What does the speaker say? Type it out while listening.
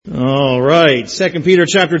right, 2 Peter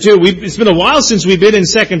chapter 2. It's been a while since we've been in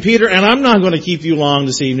 2 Peter, and I'm not going to keep you long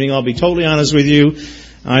this evening. I'll be totally honest with you.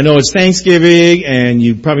 I know it's Thanksgiving, and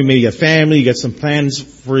you probably maybe got family, you got some plans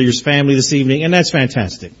for your family this evening, and that's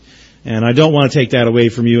fantastic. And I don't want to take that away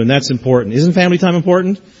from you, and that's important. Isn't family time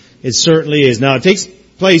important? It certainly is. Now, it takes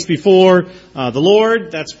place before the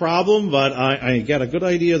Lord, that's a problem, but I got a good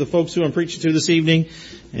idea of the folks who I'm preaching to this evening,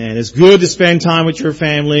 and it's good to spend time with your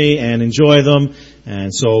family and enjoy them.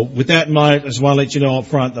 And so with that in mind, I just want to let you know up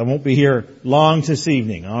front, I won't be here long this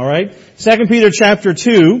evening, alright? 2 Peter chapter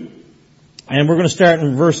 2, and we're going to start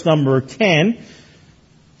in verse number 10.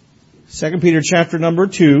 2 Peter chapter number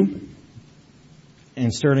 2,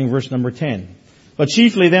 and starting verse number 10. But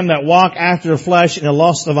chiefly them that walk after the flesh in the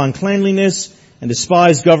lust of uncleanliness, and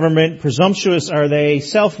despise government, presumptuous are they,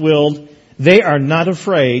 self-willed, they are not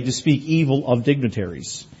afraid to speak evil of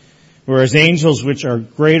dignitaries. Whereas angels which are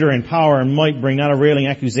greater in power and might bring not a railing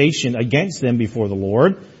accusation against them before the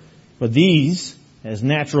Lord, but these, as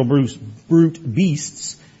natural brute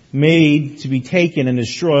beasts, made to be taken and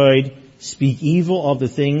destroyed, speak evil of the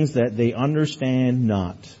things that they understand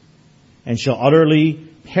not, and shall utterly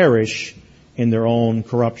perish in their own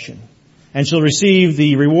corruption, and shall receive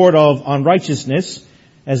the reward of unrighteousness,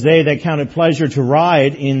 as they that count it pleasure to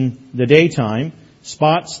ride in the daytime,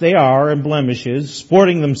 spots they are and blemishes,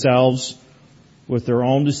 sporting themselves with their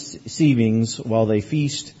own deceivings while they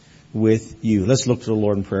feast with you. Let's look to the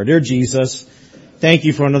Lord in prayer. Dear Jesus, thank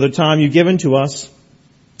you for another time you've given to us.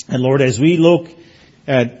 And Lord, as we look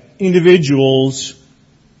at individuals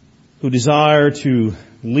who desire to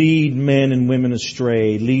lead men and women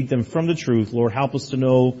astray, lead them from the truth, Lord, help us to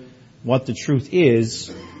know what the truth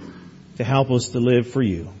is, to help us to live for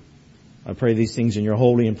you. I pray these things in your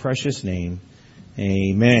holy and precious name.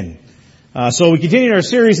 Amen. So we continue our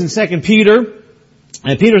series in 2 Peter,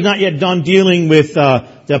 and Peter's not yet done dealing with the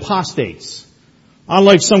apostates.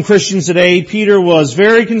 Unlike some Christians today, Peter was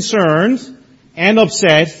very concerned and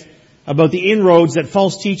upset about the inroads that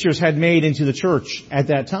false teachers had made into the church at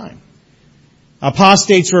that time.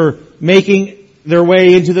 Apostates were making their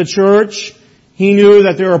way into the church. He knew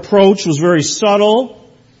that their approach was very subtle,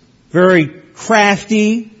 very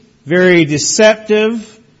crafty, very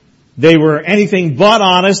deceptive. They were anything but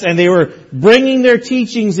honest, and they were bringing their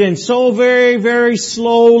teachings in so very, very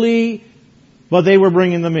slowly, but they were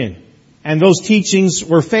bringing them in. And those teachings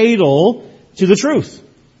were fatal to the truth.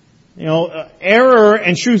 You know, error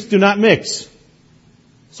and truth do not mix.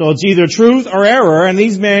 So it's either truth or error, and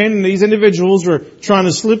these men, these individuals were trying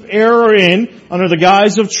to slip error in under the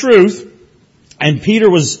guise of truth, and Peter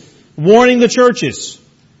was warning the churches.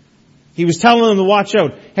 He was telling them to watch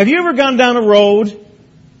out. Have you ever gone down a road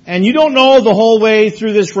and you don't know the whole way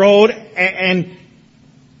through this road, and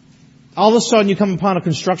all of a sudden you come upon a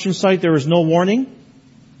construction site, there is no warning?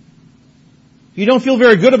 You don't feel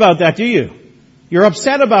very good about that, do you? You're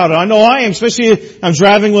upset about it. I know I am, especially if I'm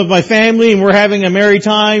driving with my family and we're having a merry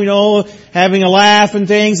time, you know, having a laugh and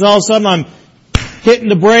things. All of a sudden I'm hitting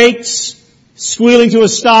the brakes, squealing to a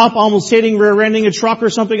stop, almost hitting, rear-ending a truck or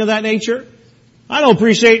something of that nature. I don't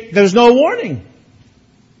appreciate there's no warning.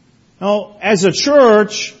 Now, as a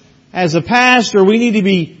church, as a pastor, we need to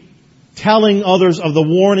be telling others of the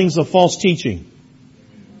warnings of false teaching.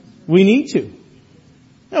 We need to.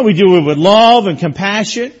 Now, we do it with love and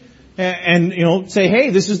compassion and, you know, say, hey,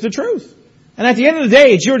 this is the truth. And at the end of the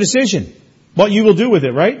day, it's your decision what you will do with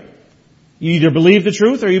it, right? You either believe the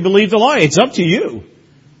truth or you believe the lie. It's up to you.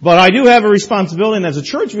 But I do have a responsibility, and as a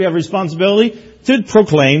church we have a responsibility to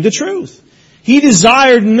proclaim the truth. He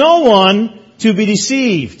desired no one to be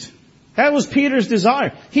deceived. That was Peter's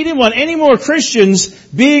desire. He didn't want any more Christians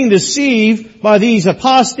being deceived by these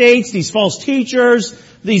apostates, these false teachers,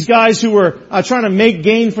 these guys who were trying to make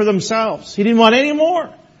gain for themselves. He didn't want any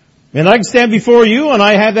more. And I can stand before you and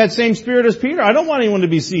I have that same spirit as Peter. I don't want anyone to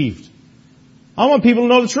be deceived. I want people to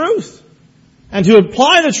know the truth and to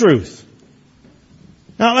apply the truth.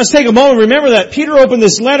 Now let's take a moment. Remember that Peter opened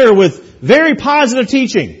this letter with very positive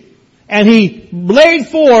teaching. And he laid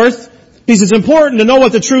forth, because it's important to know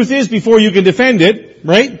what the truth is before you can defend it,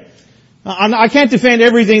 right? I can't defend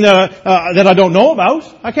everything that I don't know about.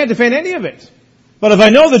 I can't defend any of it. But if I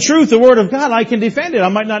know the truth, the Word of God, I can defend it. I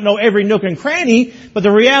might not know every nook and cranny, but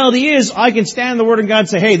the reality is I can stand the Word of God and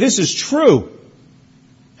say, hey, this is true.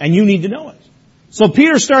 And you need to know it. So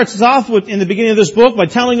Peter starts us off in the beginning of this book by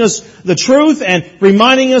telling us the truth and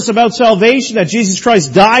reminding us about salvation, that Jesus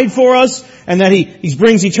Christ died for us and that He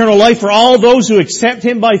brings eternal life for all those who accept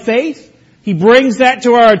Him by faith. He brings that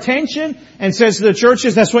to our attention and says to the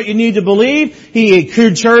churches, that's what you need to believe. He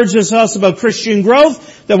encourages us about Christian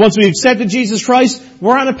growth, that once we accepted Jesus Christ,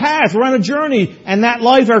 we're on a path, we're on a journey, and that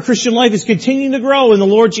life, our Christian life, is continuing to grow in the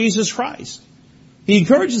Lord Jesus Christ. He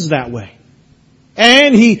encourages that way.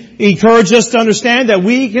 And He encourages us to understand that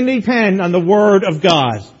we can depend on the Word of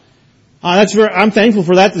God. I'm thankful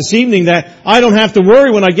for that this evening, that I don't have to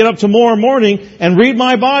worry when I get up tomorrow morning and read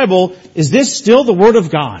my Bible, is this still the Word of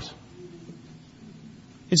God?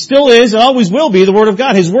 It still is, it always will be the Word of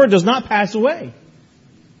God. His Word does not pass away.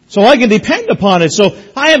 So I can depend upon it. So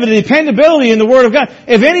I have a dependability in the Word of God.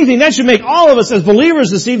 If anything, that should make all of us as believers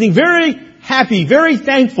this evening very happy, very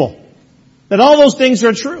thankful that all those things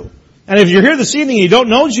are true. And if you're here this evening and you don't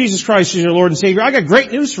know Jesus Christ as your Lord and Savior, I got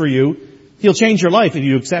great news for you. He'll change your life if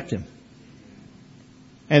you accept Him.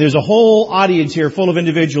 And there's a whole audience here full of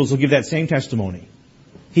individuals who give that same testimony.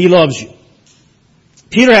 He loves you.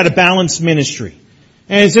 Peter had a balanced ministry.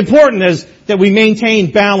 And it's important that we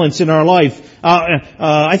maintain balance in our life.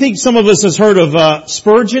 I think some of us has heard of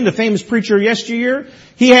Spurgeon, the famous preacher yesteryear.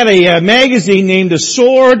 He had a magazine named The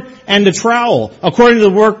Sword and the Trowel, according to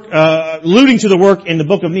the work, alluding to the work in the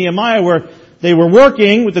book of Nehemiah, where they were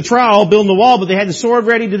working with the trowel, building the wall, but they had the sword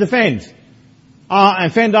ready to defend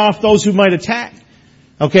and fend off those who might attack.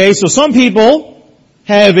 Okay, so some people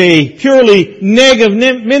have a purely negative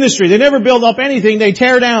ministry. They never build up anything. They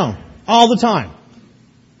tear down all the time.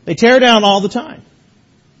 They tear down all the time.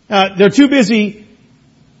 They're too busy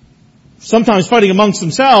sometimes fighting amongst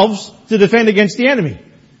themselves to defend against the enemy.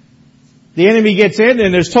 The enemy gets in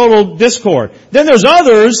and there's total discord. Then there's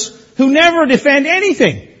others who never defend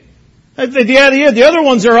anything. The other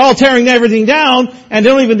ones are all tearing everything down and they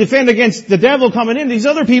don't even defend against the devil coming in. These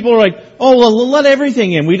other people are like, oh, well, let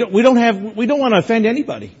everything in. We don't want to offend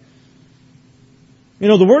anybody. You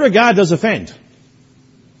know, the Word of God does offend.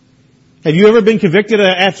 Have you ever been convicted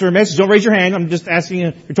after a message? Don't raise your hand. I'm just asking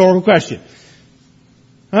a rhetorical question.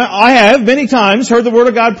 I have many times heard the Word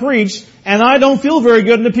of God preached, and I don't feel very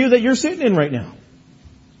good in the pew that you're sitting in right now.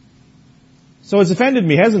 So it's offended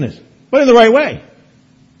me, hasn't it? But in the right way.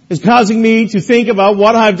 It's causing me to think about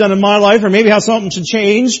what I've done in my life, or maybe how something should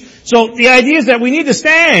change. So the idea is that we need to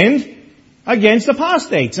stand against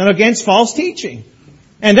apostates and against false teaching.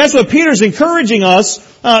 And that's what Peter's encouraging us,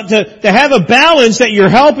 to have a balance, that you're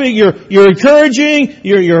helping, you're encouraging,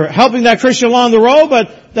 you're helping that Christian along the road,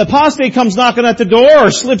 but the apostate comes knocking at the door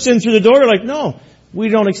or slips in through the door. You're like, no, we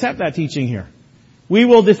don't accept that teaching here. We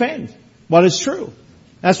will defend what is true.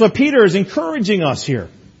 That's what Peter is encouraging us here.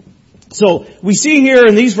 So we see here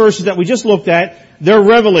in these verses that we just looked at, they're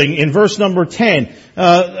reveling in verse number 10.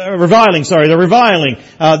 They're reviling.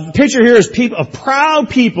 The picture here is a proud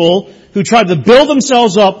people who try to build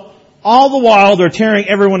themselves up, all the while they're tearing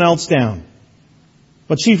everyone else down.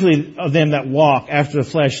 But chiefly of them that walk after the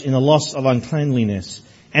flesh in the lusts of uncleanliness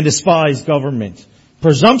and despise government.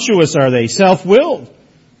 Presumptuous are they, self-willed.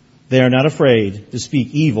 They are not afraid to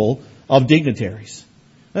speak evil of dignitaries.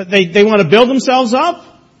 They want to build themselves up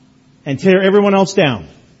and tear everyone else down.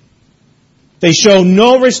 They show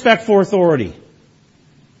no respect for authority.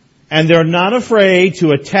 And they're not afraid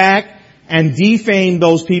to attack and defame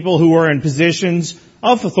those people who are in positions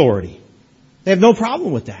of authority. They have no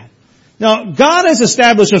problem with that. Now, God has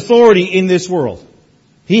established authority in this world.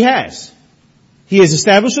 He has. He has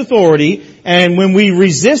established authority, and when we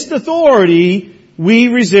resist authority, we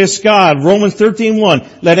resist God. Romans 13:1.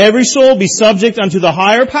 Let every soul be subject unto the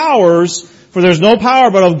higher powers, for there's no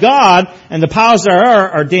power but of God, and the powers that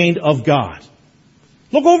are ordained of God.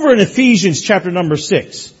 Look over in Ephesians chapter number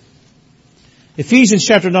 6. Ephesians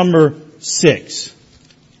chapter number 6.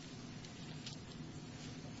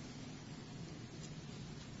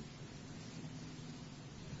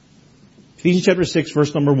 Ephesians chapter 6,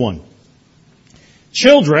 verse number 1.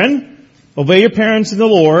 Children, obey your parents in the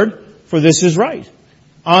Lord, for this is right.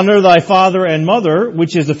 Honor thy father and mother,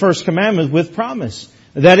 which is the first commandment with promise,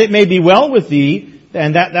 that it may be well with thee,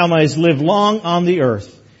 and that thou mayest live long on the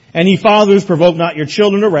earth. And ye fathers, provoke not your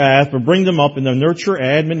children to wrath, but bring them up in the nurture and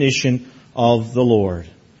admonition of the Lord.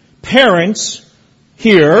 Parents,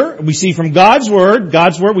 here, we see from God's Word,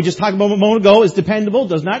 we just talked about a moment ago, is dependable,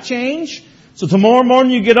 does not change. So tomorrow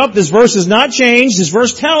morning you get up, this verse has not changed. This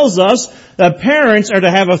verse tells us that parents are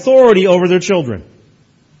to have authority over their children.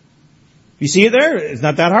 You see it there? It's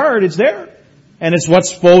not that hard, it's there. And it's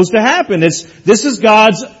what's supposed to happen. This is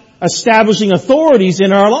God's establishing authorities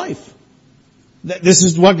in our life. This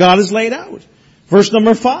is what God has laid out. Verse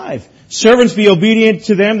number 5. Servants, be obedient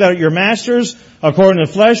to them that are your masters, according to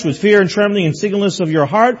the flesh, with fear and trembling and singleness of your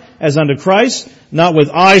heart, as unto Christ, not with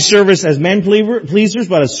eye service as men pleasers,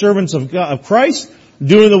 but as servants of God, of Christ,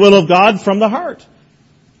 doing the will of God from the heart,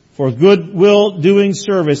 for goodwill doing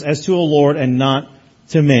service as to a Lord and not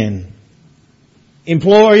to men.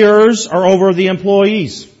 Employers are over the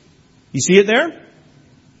employees. You see it there?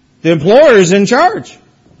 The employer is in charge.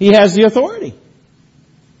 He has the authority.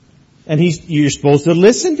 And you're supposed to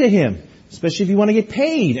listen to him, especially if you want to get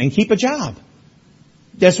paid and keep a job.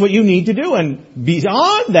 That's what you need to do. And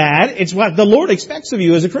beyond that, it's what the Lord expects of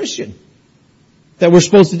you as a Christian. That we're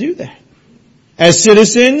supposed to do that. As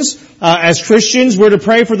citizens, as Christians, we're to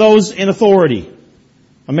pray for those in authority.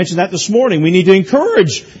 I mentioned that this morning. We need to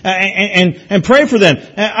encourage and pray for them.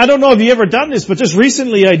 I don't know if you've ever done this, but just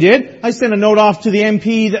recently I did. I sent a note off to the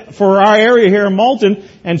MP for our area here in Malton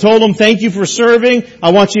and told him, thank you for serving.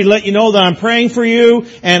 I want you to let you know that I'm praying for you,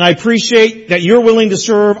 and I appreciate that you're willing to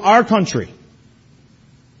serve our country.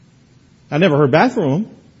 I never heard back from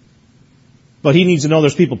him, but he needs to know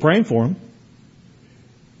there's people praying for him.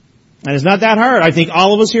 And it's not that hard. I think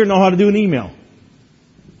all of us here know how to do an email.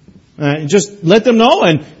 Just let them know,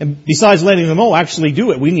 and besides letting them know, actually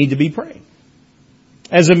do it. We need to be praying.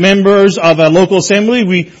 As members of a local assembly,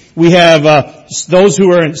 we have those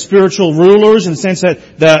who are spiritual rulers, in the sense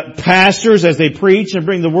that the pastors, as they preach and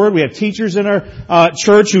bring the word, we have teachers in our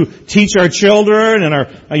church who teach our children and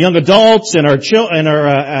our young adults and our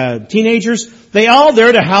teenagers. They all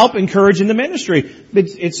there to help, encourage in the ministry.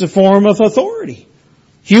 It's a form of authority.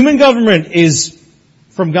 Human government is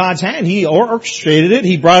from God's hand. He orchestrated it.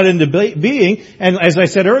 He brought it into being. And as I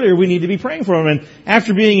said earlier, we need to be praying for him. And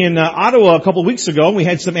after being in Ottawa a couple of weeks ago, we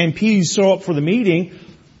had some MPs show up for the meeting.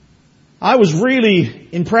 I was really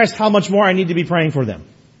impressed how much more I need to be praying for them.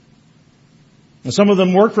 And some of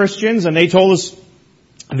them were Christians, and they told us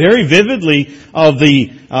very vividly of the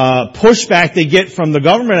pushback they get from the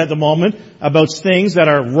government at the moment about things that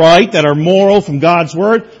are right, that are moral from God's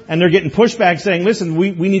Word. And they're getting pushback saying, listen,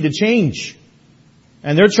 we need to change.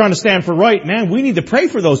 And they're trying to stand for right. Man, we need to pray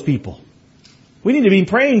for those people. We need to be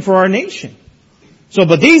praying for our nation.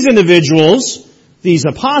 But these individuals, these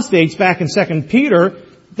apostates back in 2 Peter,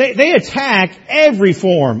 they attack every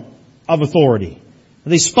form of authority.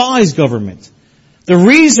 They despise government. The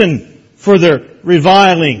reason for their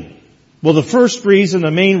reviling, well, the first reason, the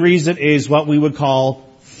main reason is what we would call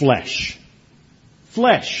flesh.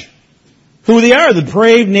 Flesh. Who they are, the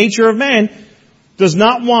depraved nature of man, does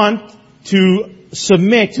not want to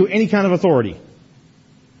submit to any kind of authority.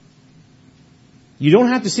 You don't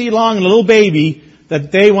have to see along in a little baby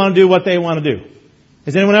that they want to do what they want to do.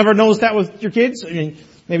 Has anyone ever noticed that with your kids? I mean,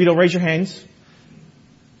 maybe don't raise your hands.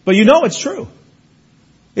 But you know it's true.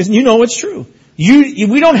 You know it's true.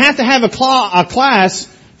 We don't have to have a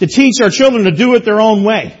class to teach our children to do it their own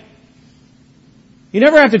way. You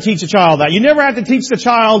never have to teach a child that. You never have to teach the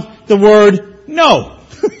child the word no.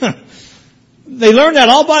 They learn that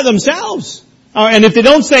all by themselves. And if they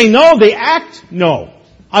don't say no, they act no.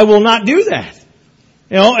 I will not do that.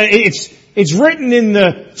 You know, it's written in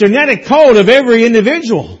the genetic code of every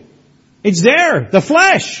individual. It's there, the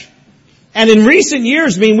flesh. And in recent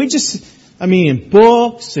years, in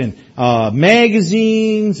books and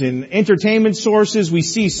magazines and entertainment sources, we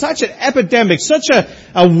see such an epidemic, such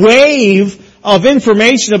a wave of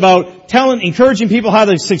information about encouraging people how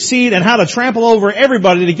to succeed and how to trample over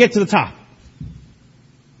everybody to get to the top.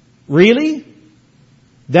 Really?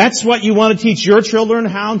 That's what you want to teach your children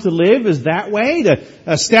how to live, is that way?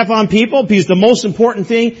 To step on people? Because the most important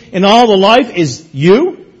thing in all of life is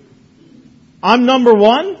you? I'm number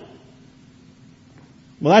one?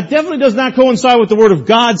 Well, that definitely does not coincide with the Word of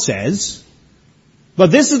God says.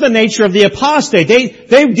 But this is the nature of the apostate.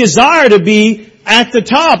 They desire to be at the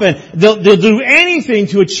top, and they'll do anything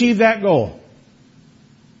to achieve that goal.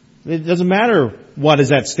 It doesn't matter what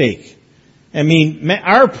is at stake.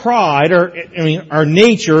 Our pride, our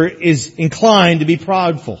nature is inclined to be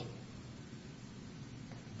proudful.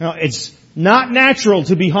 Now, it's not natural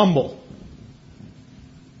to be humble.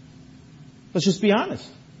 Let's just be honest.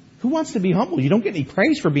 Who wants to be humble? You don't get any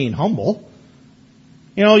praise for being humble.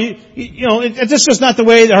 It's just not the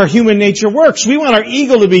way that our human nature works. We want our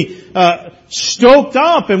ego to be stoked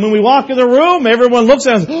up, and when we walk in the room, everyone looks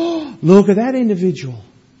at us, oh, look at that individual.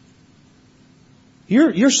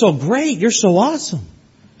 You're so great. You're so awesome.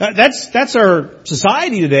 That's our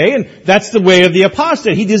society today, and that's the way of the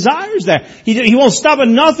apostate. He desires that. He won't stop at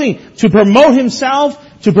nothing to promote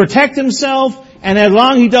himself, to protect himself, and as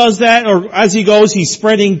long as he does that, or as he goes, he's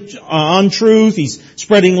spreading untruth. He's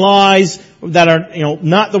spreading lies that are,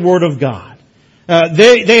 not the Word of God.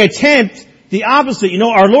 They attempt the opposite.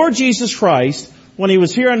 Our Lord Jesus Christ, when He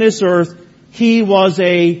was here on this earth, He was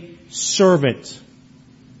a servant.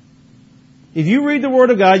 If you read the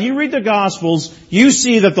Word of God, you read the Gospels, you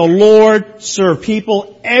see that the Lord served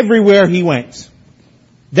people everywhere He went.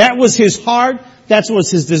 That was His heart. That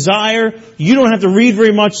was His desire. You don't have to read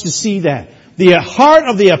very much to see that. The heart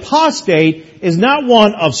of the apostate is not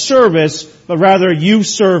one of service, but rather, you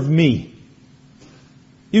serve me.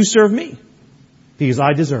 You serve me. Because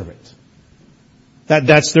I deserve it.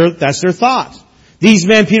 That's their thought. These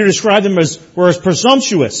men, Peter described them were as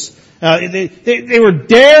presumptuous. They were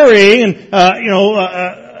daring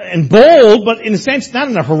and bold, but in a sense, not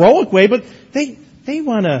in a heroic way, but they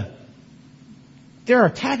want to. Their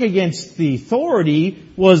attack against the authority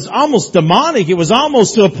was almost demonic. It was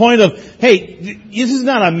almost to a point of, hey, this is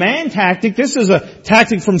not a man tactic. This is a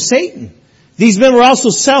tactic from Satan. These men were also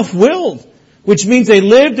self-willed, which means they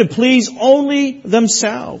lived to please only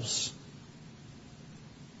themselves.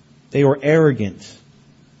 They were arrogant.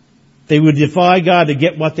 They would defy God to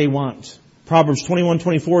get what they want. Proverbs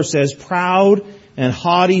 21:24 says, proud and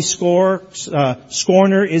haughty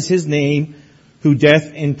scorner is his name, who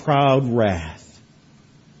doth in proud wrath.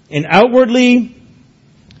 And outwardly,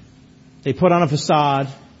 they put on a facade.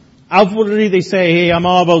 Outwardly, they say, hey, I'm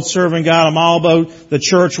all about serving God. I'm all about the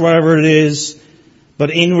church, whatever it is.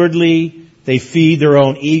 But inwardly, they feed their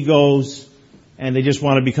own egos, and they just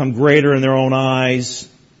want to become greater in their own eyes.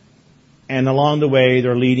 And along the way,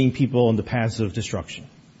 they're leading people into paths of destruction.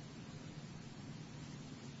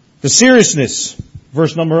 The seriousness,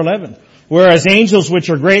 verse number 11. Whereas angels which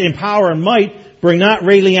are great in power and might bring not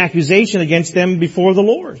railing accusation against them before the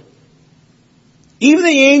Lord. Even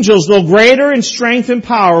the angels, though greater in strength and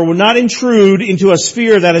power, will not intrude into a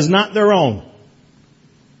sphere that is not their own.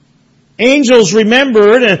 Angels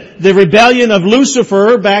remembered the rebellion of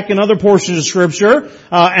Lucifer back in other portions of Scripture,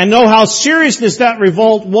 and know how seriousness that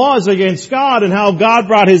revolt was against God and how God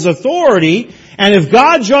brought His authority. And if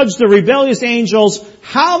God judged the rebellious angels,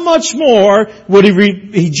 how much more would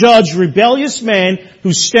He judge rebellious men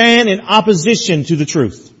who stand in opposition to the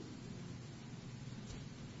truth?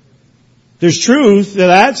 There's truth to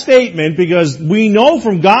that statement because we know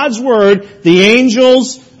from God's Word the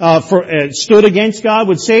angels stood against God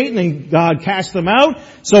with Satan and God cast them out.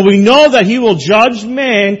 So we know that He will judge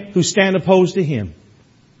men who stand opposed to Him.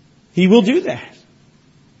 He will do that.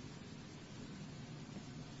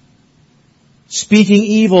 Speaking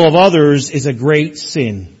evil of others is a great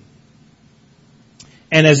sin.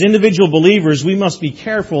 And as individual believers, we must be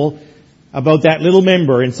careful about that little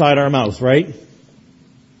member inside our mouth, right?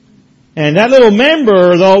 And that little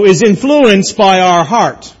member, though, is influenced by our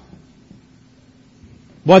heart.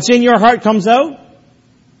 What's in your heart comes out?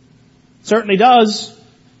 Certainly does.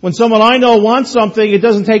 When someone I know wants something, it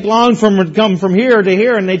doesn't take long for them to come from here to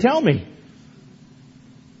here and they tell me.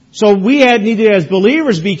 So we need to, as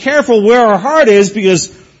believers, be careful where our heart is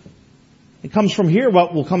because it comes from here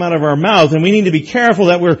what will come out of our mouth. And we need to be careful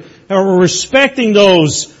that we're respecting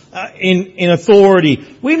those in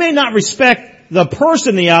authority. We may not respect the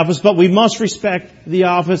person in the office, but we must respect the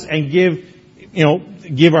office and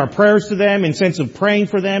give our prayers to them in sense of praying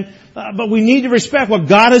for them. But we need to respect what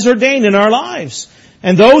God has ordained in our lives.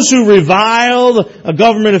 And those who revile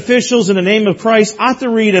government officials in the name of Christ ought to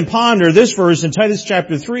read and ponder this verse in Titus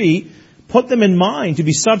chapter 3. Put them in mind to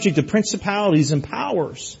be subject to principalities and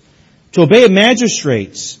powers, to obey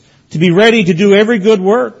magistrates, to be ready to do every good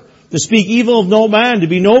work, to speak evil of no man, to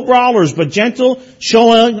be no brawlers, but gentle,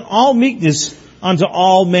 showing all meekness unto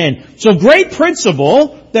all men. So great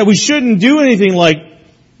principle that we shouldn't do anything like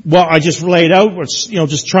what I just laid out,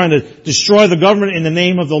 just trying to destroy the government in the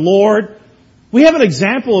name of the Lord. We have an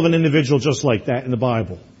example of an individual just like that in the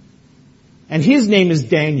Bible. And his name is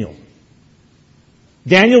Daniel.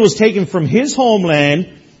 Daniel was taken from his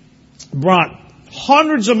homeland, brought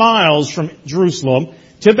hundreds of miles from Jerusalem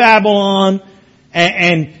to Babylon,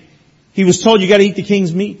 and he was told, you got to eat the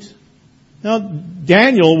king's meat. Now,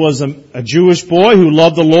 Daniel was a Jewish boy who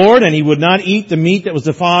loved the Lord, and he would not eat the meat that was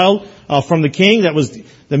defiled from the king. That was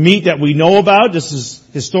the meat that we know about. This is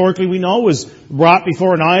historically we know was brought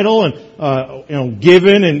before an idol and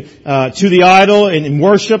given to the idol and in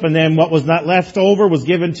worship, and then what was not left over was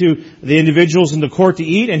given to the individuals in the court to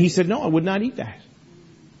eat. And he said, "No, I would not eat that."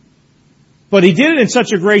 But he did it in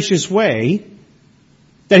such a gracious way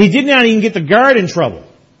that he did not even get the guard in trouble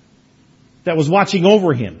that was watching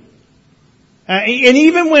over him. And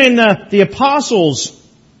even when the apostles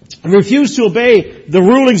refused to obey the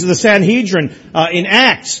rulings of the Sanhedrin in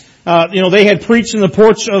Acts, they had preached in the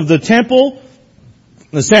porch of the temple.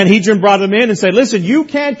 The Sanhedrin brought them in and said, "Listen, you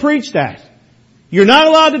can't preach that. You're not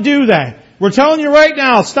allowed to do that. We're telling you right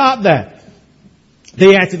now, stop that."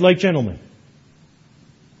 They acted like gentlemen.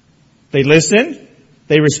 They listened.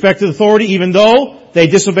 They respected authority even though they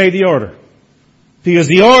disobeyed the order. Because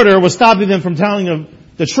the order was stopping them from telling them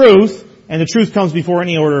the truth, and the truth comes before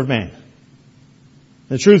any order of man.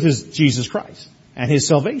 The truth is Jesus Christ and His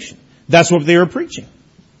salvation. That's what they were preaching.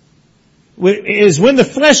 Is when the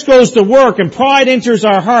flesh goes to work and pride enters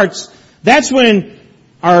our hearts, that's when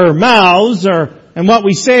our mouths and what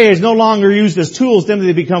we say is no longer used as tools, then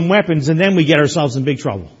they become weapons, and then we get ourselves in big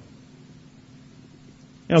trouble.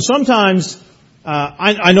 You know, sometimes,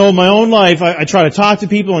 I know in my own life, I try to talk to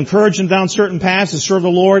people, encourage them down certain paths to serve the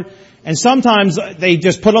Lord, and sometimes they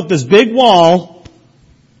just put up this big wall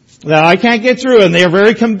that I can't get through, and they are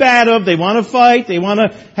very combative, they want to fight, they want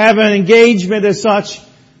to have an engagement as such.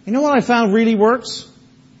 You know what I found really works?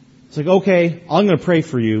 It's like, okay, I'm going to pray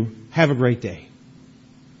for you, have a great day.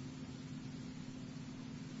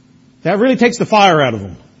 That really takes the fire out of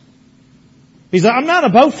them. He's like, I'm not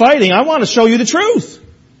about fighting, I want to show you the truth.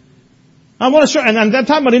 I want to show, and I'm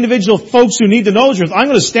talking about individual folks who need to know the truth. I'm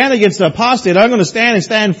going to stand against the apostate, I'm going to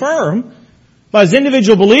stand firm. But as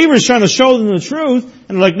individual believers trying to show them the truth,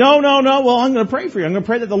 and they're like, no, well, I'm going to pray for you. I'm going to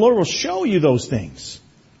pray that the Lord will show you those things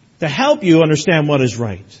to help you understand what is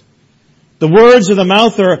right. The words of the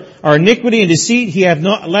mouth are iniquity and deceit. He hath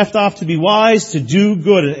not left off to be wise, to do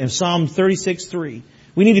good. In Psalm 36:3.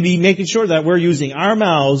 We need to be making sure that we're using our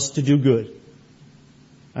mouths to do good.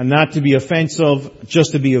 And not to be offensive,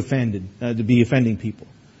 just to be offended, to be offending people.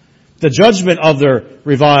 The judgment of their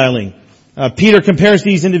reviling. Peter compares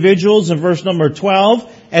these individuals in verse number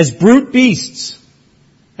 12 as brute beasts.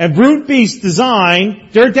 And brute beasts' design,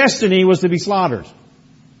 their destiny was to be slaughtered.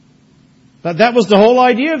 That was the whole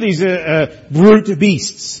idea of these brute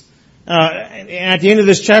beasts. At the end of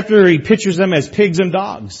this chapter, he pictures them as pigs and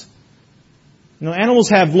dogs. You know, animals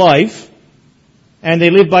have life, and they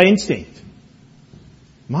live by instinct.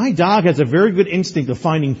 My dog has a very good instinct of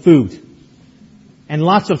finding food. And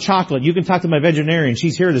lots of chocolate. You can talk to my veterinarian.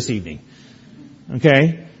 She's here this evening.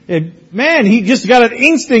 Okay? Man, he just got an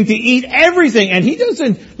instinct to eat everything. And he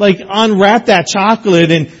doesn't like unwrap that chocolate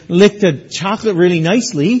and lick the chocolate really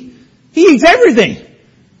nicely. He eats everything.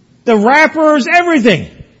 The wrappers, everything.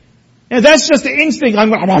 And that's just the instinct. I'm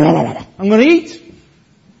going to eat.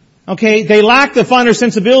 Okay? They lack the finer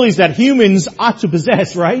sensibilities that humans ought to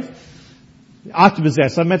possess, right? Ought to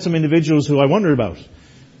possess. I've met some individuals who I wonder about.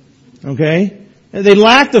 Okay? They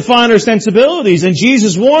lack the finer sensibilities, and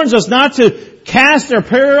Jesus warns us not to cast their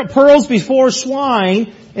pearls before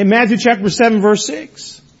swine in Matthew chapter 7 verse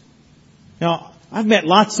 6. Now, I've met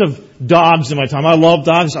lots of dogs in my time. I love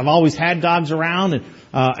dogs. I've always had dogs around,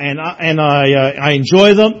 and I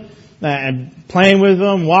enjoy them, and playing with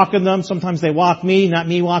them, walking them. Sometimes they walk me, not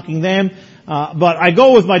me walking them. But I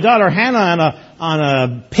go with my daughter Hannah on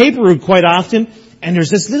a paper route quite often, and there's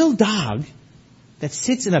this little dog that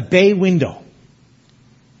sits in a bay window.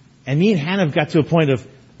 And me and Hannah have got to a point of,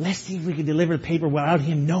 let's see if we can deliver the paper without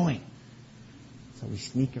him knowing. So we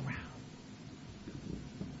sneak around.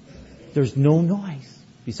 There's no noise.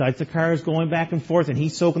 Besides the cars going back and forth, and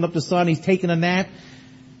he's soaking up the sun, he's taking a nap.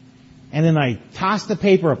 And then I toss the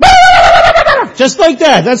paper up. Just like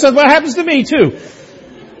that. That's what happens to me too.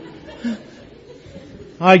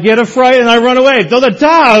 I get a fright and I run away. Though the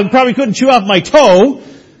dog probably couldn't chew off my toe.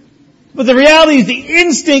 But the reality is the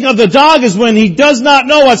instinct of the dog is when he does not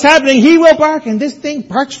know what's happening, he will bark. And this thing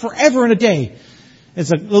barks forever and a day.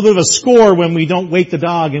 It's a little bit of a score when we don't wake the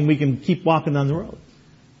dog and we can keep walking down the road.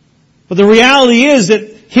 But the reality is that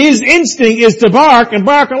his instinct is to bark and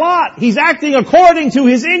bark a lot. He's acting according to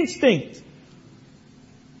his instinct.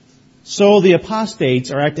 So the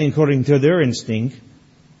apostates are acting according to their instinct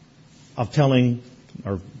of telling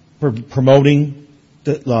or promoting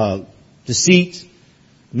deceit,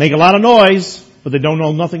 make a lot of noise, but they don't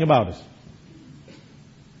know nothing about it.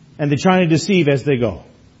 And they're trying to deceive as they go.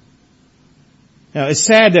 Now, it's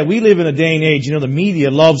sad that we live in a day and age, the media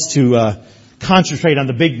loves to concentrate on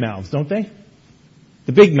the big mouths, don't they?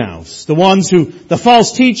 The big mouths. The ones the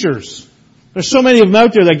false teachers. There's so many of them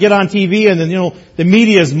out there that get on TV and then, the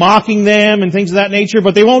media is mocking them and things of that nature,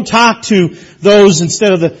 but they won't talk to those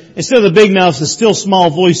instead of the big mouths, the still small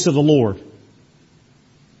voice of the Lord.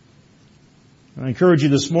 And I encourage you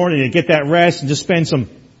this morning to get that rest and just spend some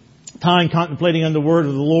time contemplating on the word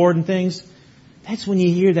of the Lord and things. That's when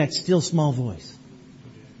you hear that still small voice.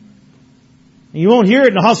 And you won't hear it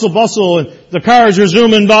in the hustle bustle and the cars are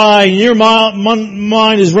zooming by and your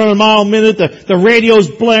mind is running a mile a minute, the radio's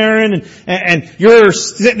blaring and you're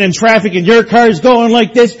sitting in traffic and your car's going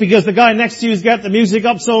like this because the guy next to you's got the music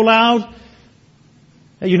up so loud.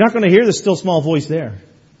 You're not going to hear the still small voice there.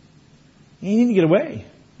 You need to get away.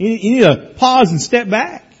 You need to pause and step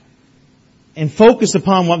back and focus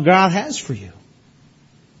upon what God has for you.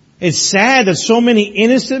 It's sad that so many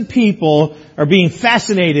innocent people are being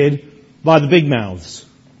fascinated by the big mouths.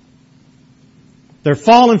 They're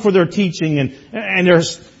falling for their teaching and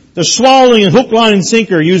they're swallowing a hook, line, and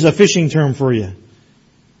sinker, use a fishing term for you.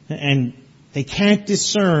 And they can't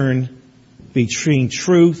discern between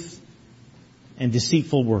truth and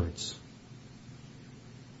deceitful words.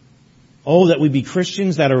 Oh, that we be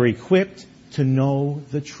Christians that are equipped to know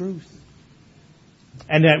the truth.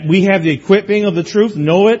 And that we have the equipping of the truth,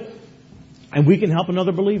 know it, and we can help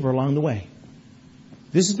another believer along the way.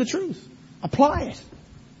 This is the truth. Apply it.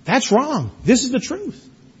 That's wrong. This is the truth.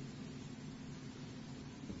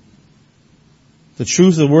 The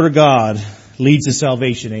truth of the Word of God leads to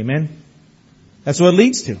salvation. Amen? That's what it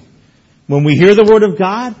leads to. When we hear the Word of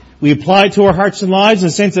God, we apply it to our hearts and lives in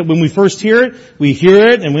the sense that when we first hear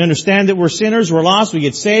it and we understand that we're sinners, we're lost, we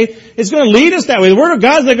get saved. It's going to lead us that way. The Word of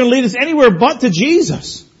God is not going to lead us anywhere but to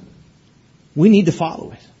Jesus. We need to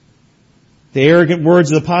follow it. The arrogant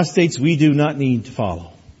words of the apostates we do not need to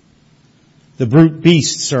follow. The brute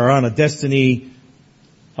beasts are on a destiny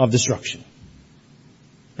of destruction.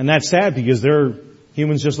 And that's sad because they're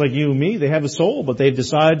humans just like you and me. They have a soul, but they've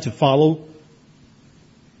decided to not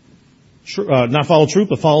follow truth,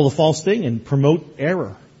 but follow the false thing and promote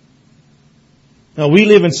error. Now, we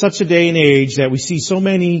live in such a day and age that we see so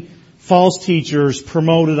many false teachers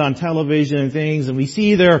promoted on television and things, and we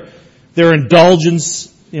see their indulgence,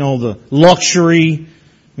 the luxury.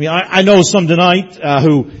 I mean, I know some tonight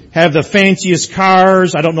who have the fanciest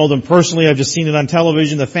cars. I don't know them personally. I've just seen it on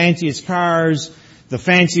television. The fanciest cars, the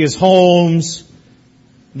fanciest homes.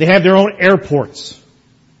 They have their own airports.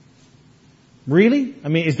 Really? I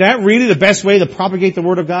mean, is that really the best way to propagate the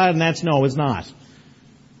Word of God? And no, it's not.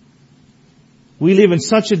 We live in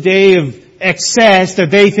such a day of excess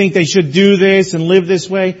that they think they should do this and live this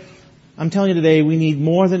way. I'm telling you today, we need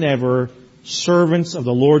more than ever servants of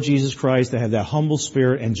the Lord Jesus Christ that have that humble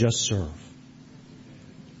spirit and just serve.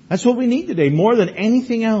 That's what we need today, more than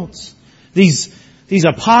anything else. These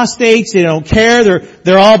apostates, they don't care.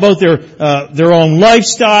 They're all about their own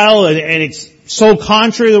lifestyle, and it's so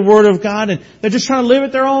contrary to the Word of God, and they're just trying to live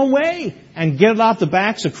it their own way and get it off the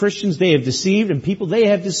backs of Christians they have deceived and people they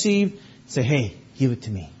have deceived. Say, hey, give it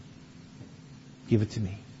to me. Give it to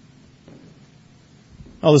me.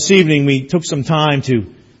 Well, this evening we took some time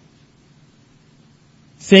to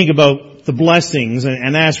think about the blessings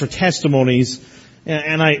and ask for testimonies.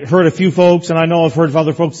 And I heard a few folks, and I know I've heard of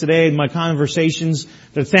other folks today in my conversations,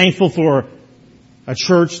 they're thankful for a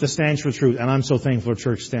church that stands for truth. And I'm so thankful for a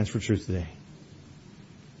church that stands for truth today.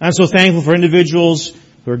 I'm so thankful for individuals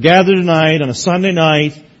who are gathered tonight on a Sunday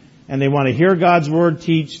night, and they want to hear God's Word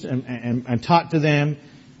teached and taught to them,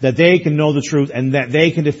 that they can know the truth and that they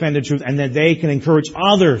can defend the truth and that they can encourage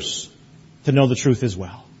others to know the truth as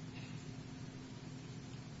well.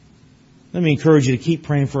 Let me encourage you to keep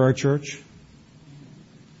praying for our church.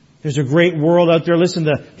 There's a great world out there. Listen,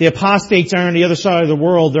 the apostates are on the other side of the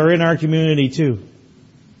world. They're in our community too.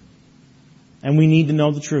 And we need to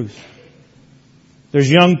know the truth. There's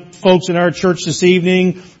young folks in our church this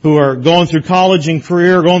evening who are going through college and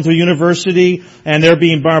career, going through university, and they're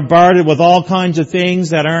being bombarded with all kinds of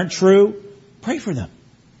things that aren't true. Pray for them.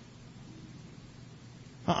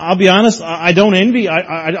 I'll be honest, I don't envy.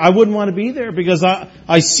 I wouldn't want to be there because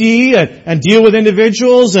I see and deal with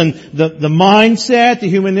individuals and the mindset, the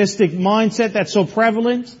humanistic mindset that's so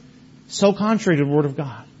prevalent, so contrary to the Word of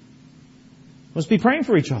God. Let's be praying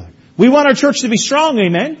for each other. We want our church to be strong,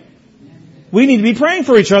 amen? We need to be praying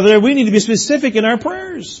for each other. We need to be specific in our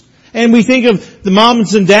prayers. And we think of the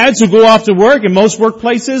moms and dads who go off to work in most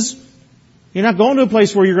workplaces. You're not going to a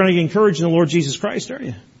place where you're going to get encouraged in the Lord Jesus Christ, are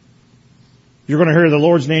you? You're going to hear the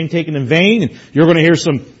Lord's name taken in vain, and you're going to hear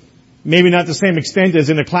some, maybe not the same extent as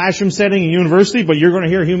in a classroom setting in university, but you're going to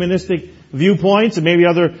hear humanistic viewpoints and maybe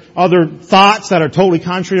other thoughts that are totally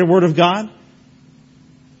contrary to the Word of God.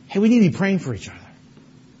 Hey, we need to be praying for each other.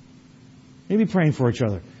 We need to be praying for each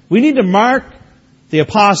other. We need to mark the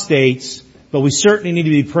apostates, but we certainly need to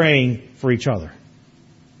be praying for each other.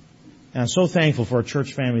 And I'm so thankful for a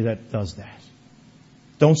church family that does that.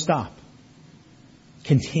 Don't stop.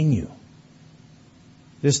 Continue.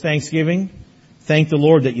 This Thanksgiving, thank the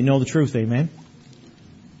Lord that you know the truth, amen?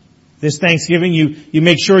 This Thanksgiving, you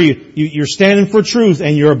make sure you're standing for truth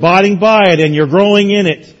and you're abiding by it and you're growing in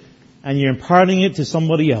it and you're imparting it to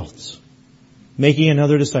somebody else, making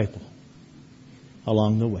another disciple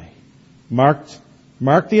along the way.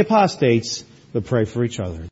 Mark the apostates, but pray for each other.